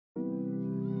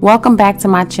Welcome back to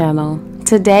my channel.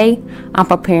 Today I'm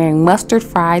preparing mustard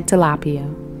fried tilapia.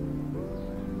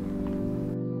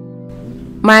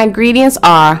 My ingredients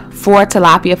are 4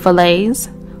 tilapia fillets,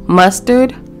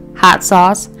 mustard, hot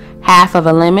sauce, half of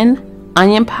a lemon,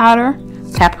 onion powder,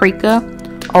 paprika,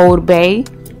 Old Bay,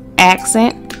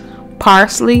 accent,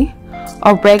 parsley,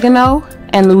 oregano,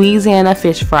 and Louisiana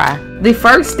fish fry. The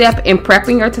first step in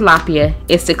prepping your tilapia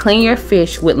is to clean your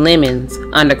fish with lemons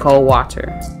under cold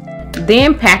water.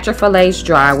 Then pat your fillets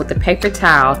dry with a paper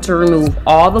towel to remove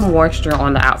all the moisture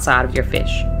on the outside of your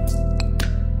fish.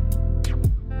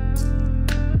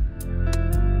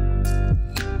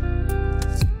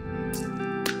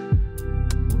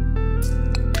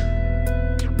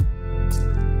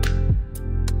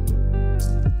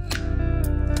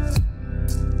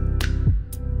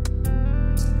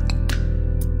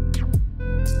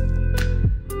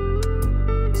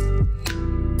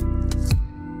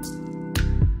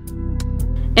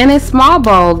 In a small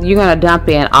bowl, you're going to dump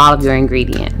in all of your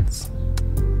ingredients.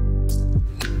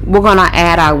 We're going to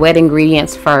add our wet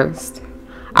ingredients first.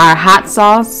 Our hot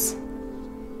sauce,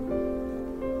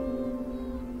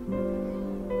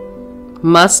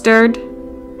 mustard,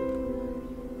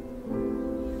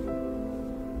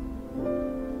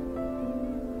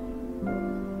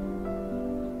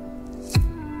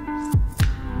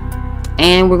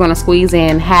 and we're going to squeeze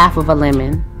in half of a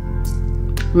lemon.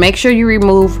 Make sure you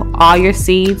remove all your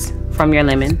seeds from your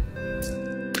lemon.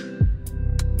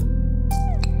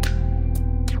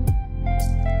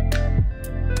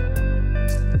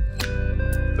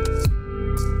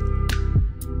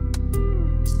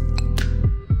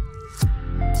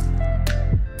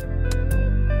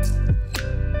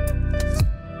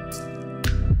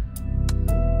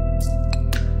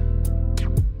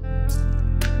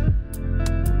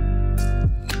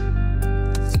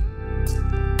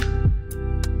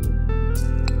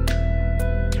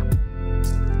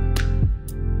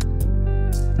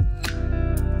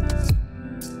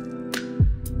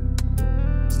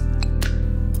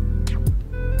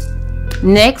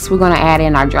 Next, we're going to add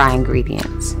in our dry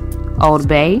ingredients. Old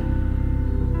Bay,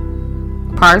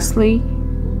 parsley,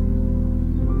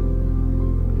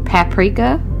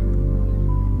 paprika,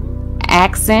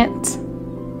 accent,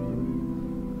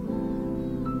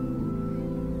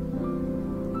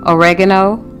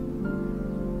 oregano,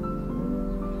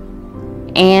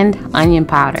 and onion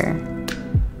powder.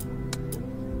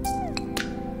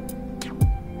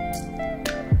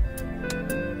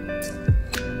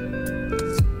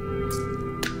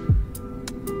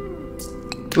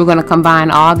 We're going to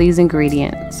combine all these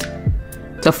ingredients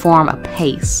to form a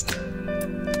paste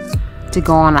to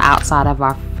go on the outside of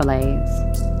our fillets.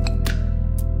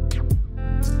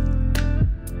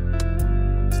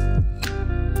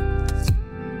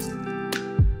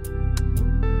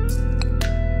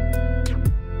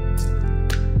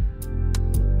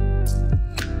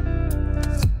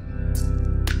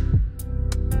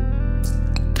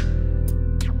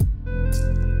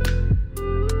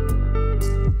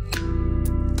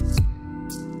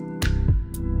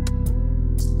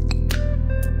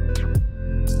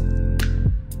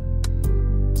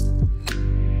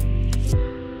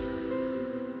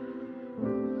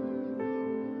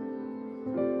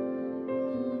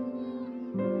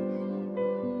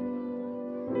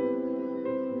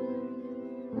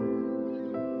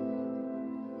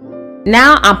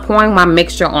 Now I'm pouring my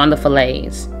mixture on the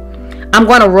fillets. I'm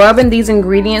going to rub in these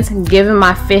ingredients, giving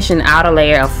my fish an outer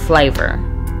layer of flavor.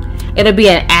 It'll be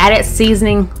an added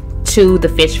seasoning to the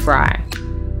fish fry.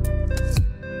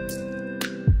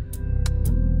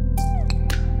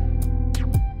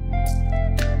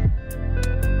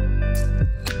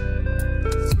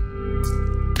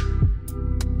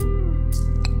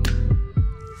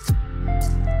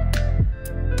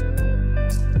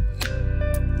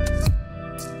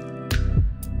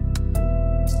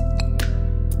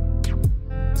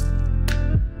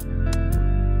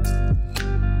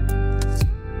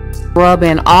 Rub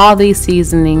in all these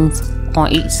seasonings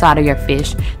on each side of your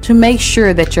fish to make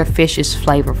sure that your fish is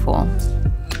flavorful.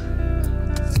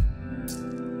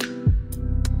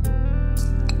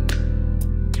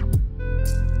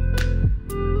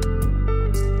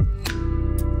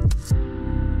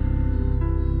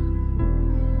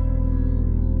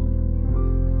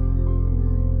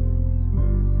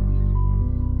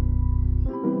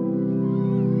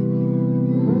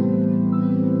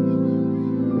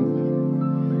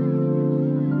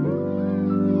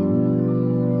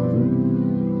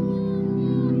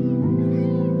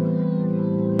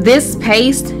 This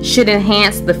paste should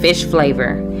enhance the fish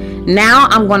flavor. Now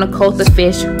I'm going to coat the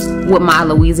fish with my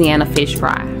Louisiana fish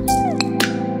fry.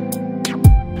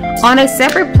 On a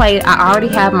separate plate, I already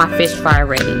have my fish fry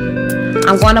ready.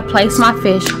 I'm going to place my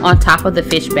fish on top of the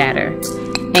fish batter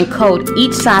and coat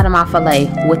each side of my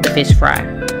fillet with the fish fry.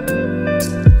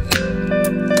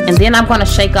 And then I'm going to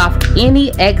shake off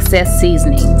any excess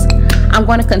seasonings. I'm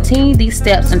going to continue these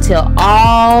steps until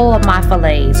all of my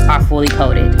fillets are fully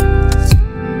coated.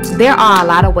 There are a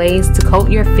lot of ways to coat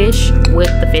your fish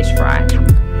with the fish fry.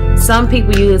 Some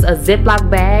people use a Ziploc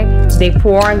bag. They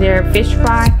pour in their fish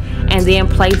fry and then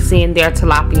place in their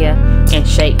tilapia and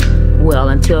shake well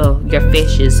until your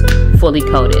fish is fully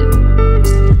coated.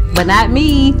 But not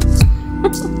me.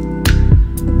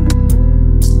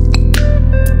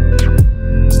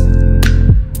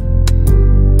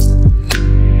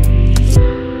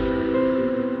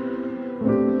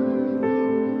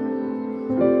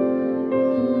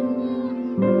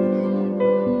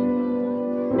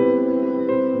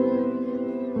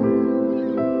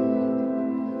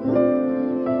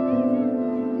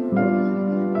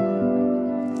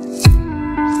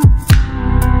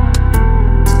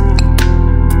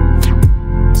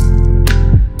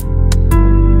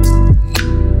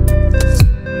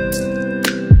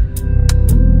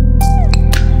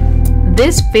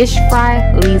 This fish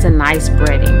fry leaves a nice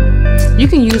breading. You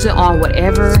can use it on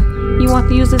whatever you want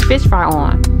to use this fish fry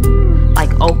on,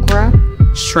 like okra,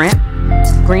 shrimp,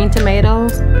 green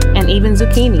tomatoes, and even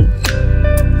zucchini.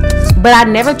 But I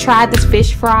never tried this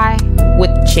fish fry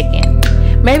with chicken.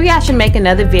 Maybe I should make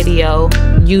another video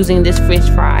using this fish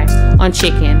fry on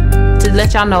chicken to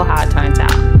let y'all know how it turns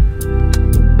out.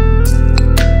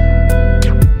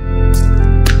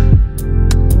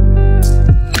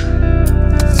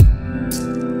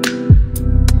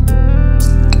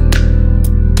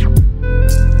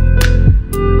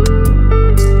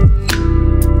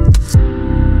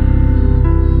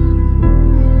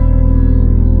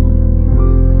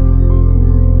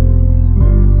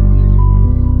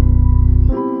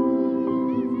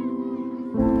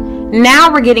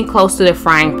 Now we're getting close to the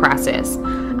frying process.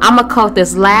 I'm gonna coat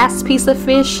this last piece of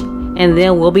fish and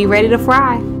then we'll be ready to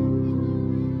fry.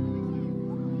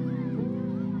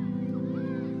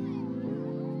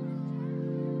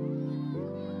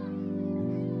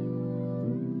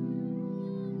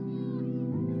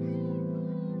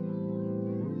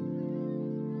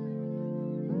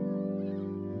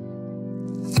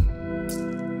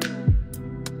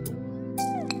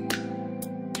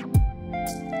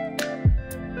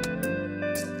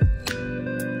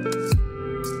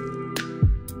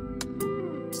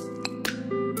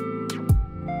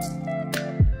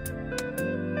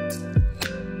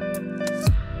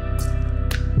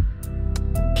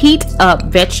 Heat up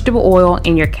vegetable oil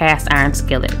in your cast iron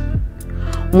skillet.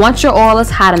 Once your oil is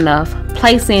hot enough,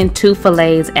 place in 2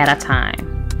 fillets at a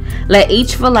time. Let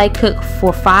each fillet cook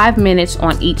for 5 minutes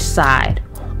on each side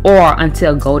or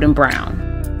until golden brown.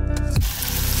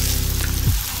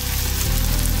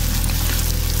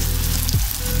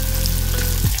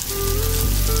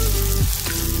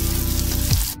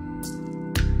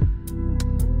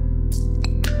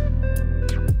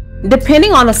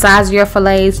 Depending on the size of your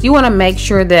fillets, you want to make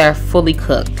sure they're fully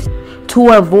cooked. To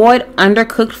avoid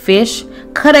undercooked fish,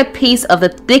 cut a piece of the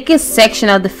thickest section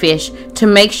of the fish to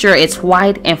make sure it's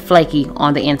white and flaky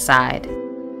on the inside.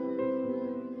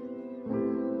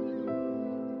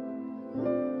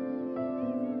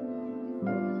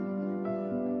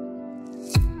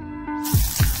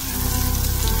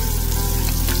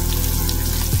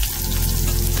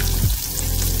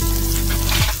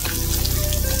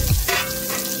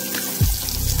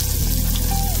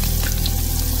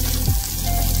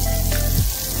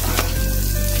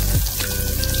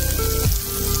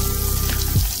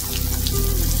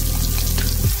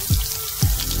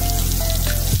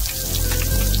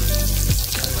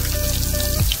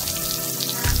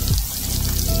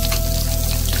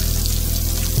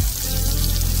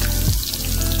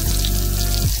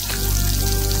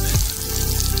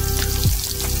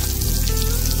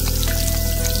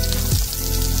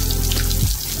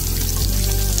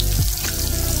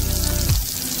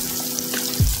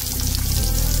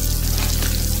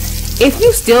 If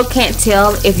you still can't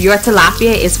tell if your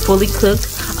tilapia is fully cooked,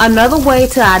 another way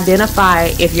to identify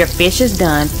if your fish is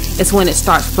done is when it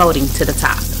starts floating to the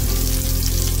top.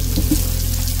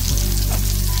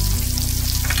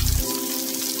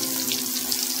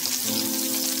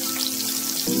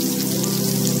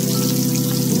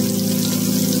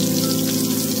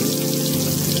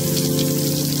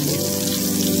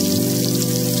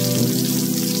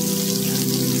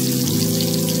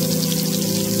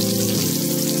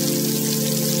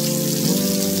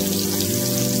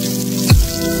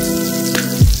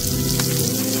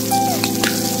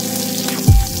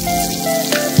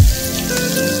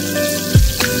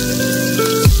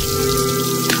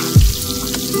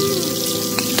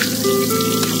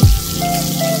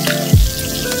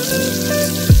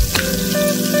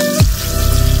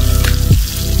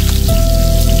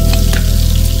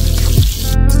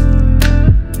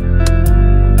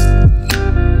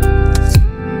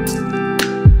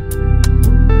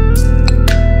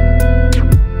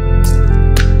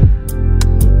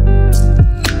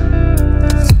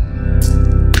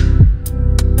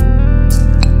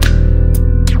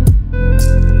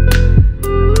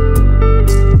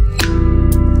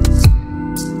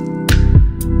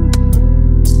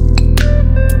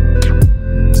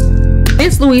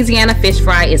 Louisiana fish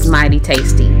fry is mighty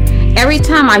tasty. Every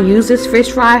time I use this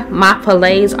fish fry, my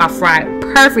fillets are fried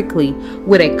perfectly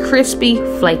with a crispy,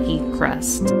 flaky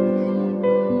crust.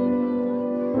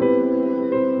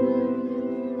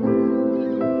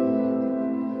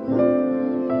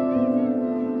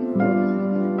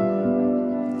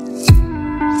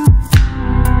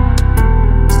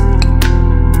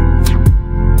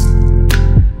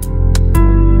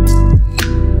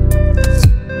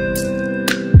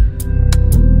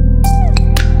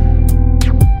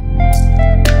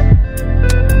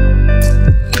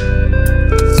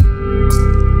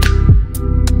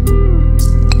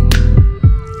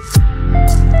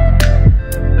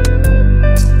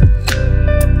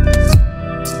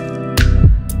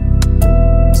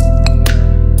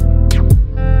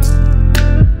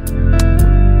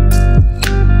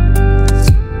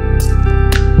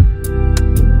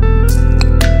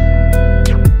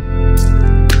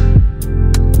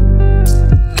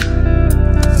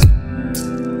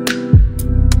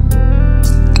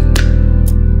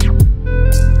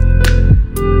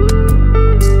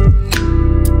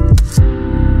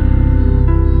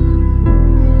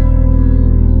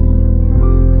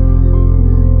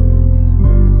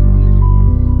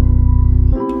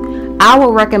 I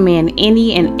would recommend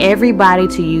any and everybody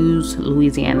to use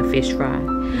Louisiana fish fry.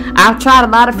 I've tried a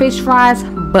lot of fish fries,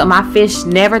 but my fish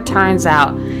never turns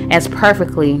out as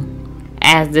perfectly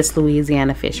as this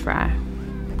Louisiana fish fry.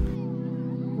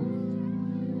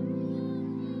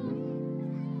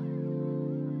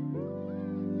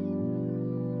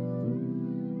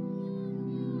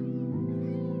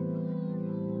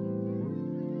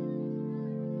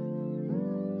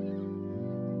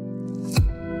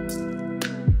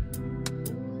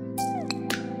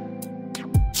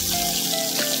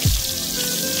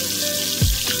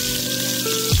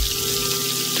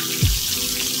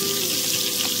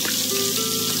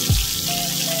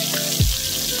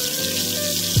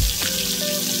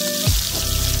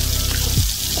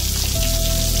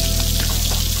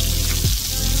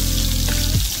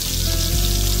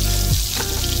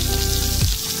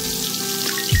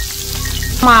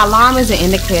 My alarm is an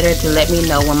indicator to let me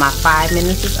know when my 5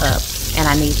 minutes is up and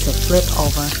I need to flip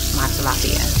over my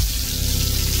tilapia.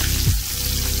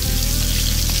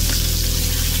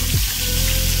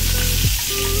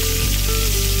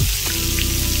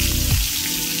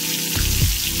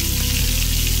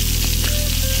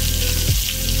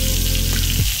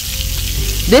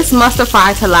 This mustard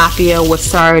fried tilapia was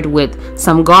served with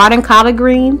some garden collard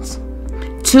greens,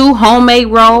 2 homemade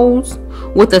rolls,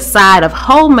 with a side of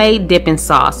homemade dipping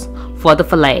sauce for the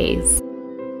fillets.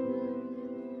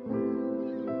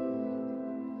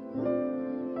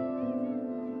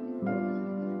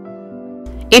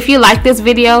 If you like this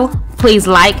video, please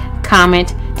like,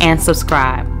 comment, and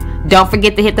subscribe. Don't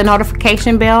forget to hit the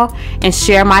notification bell and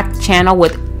share my channel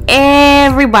with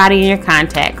everybody in your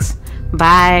contacts.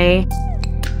 Bye.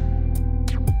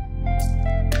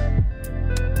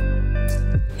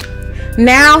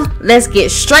 Now, let's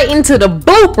get straight into the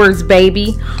bloopers,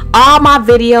 baby. All my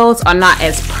videos are not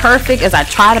as perfect as I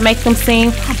try to make them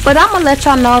seem, but I'm gonna let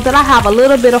y'all know that I have a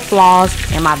little bit of flaws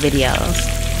in my videos.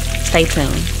 Stay tuned.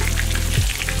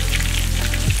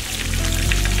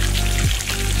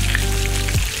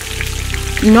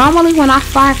 Normally when I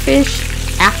fry fish,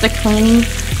 after cleaning,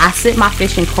 I sit my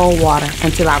fish in cold water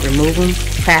until I remove them,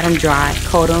 pat them dry,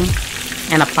 coat them,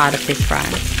 and apply the fish fry.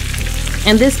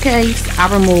 In this case,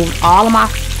 I removed all of my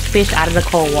fish out of the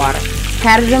cold water,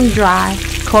 patted them dry,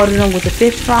 coated them with the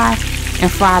fish fry,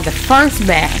 and fried the first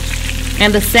batch.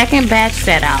 And the second batch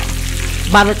set out.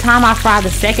 By the time I fried the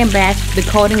second batch, the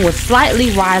coating was slightly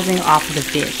rising off of the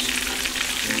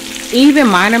fish. Even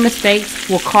minor mistakes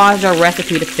will cause your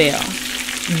recipe to fail.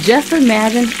 Just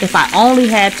imagine if I only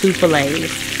had 2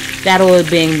 fillets. That would have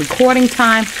been recording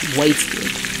time wasted.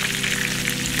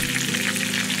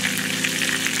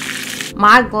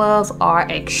 My gloves are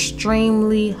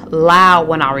extremely loud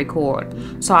when I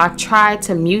record, so I try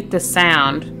to mute the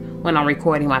sound when I'm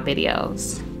recording my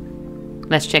videos.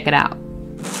 Let's check it out.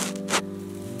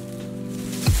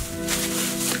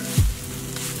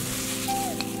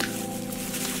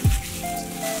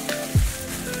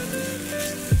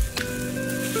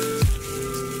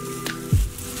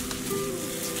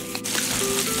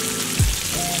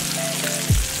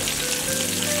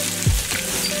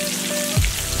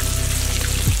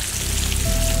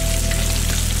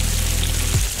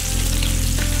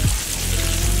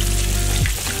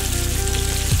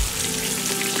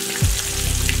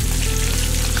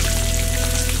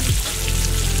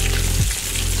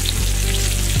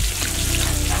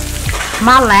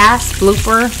 My last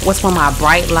blooper was when my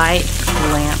bright light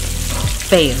lamp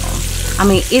failed. I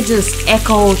mean, it just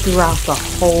echoed throughout the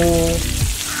whole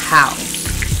house.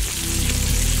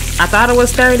 I thought it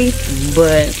was 30,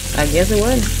 but I guess it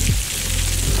wasn't.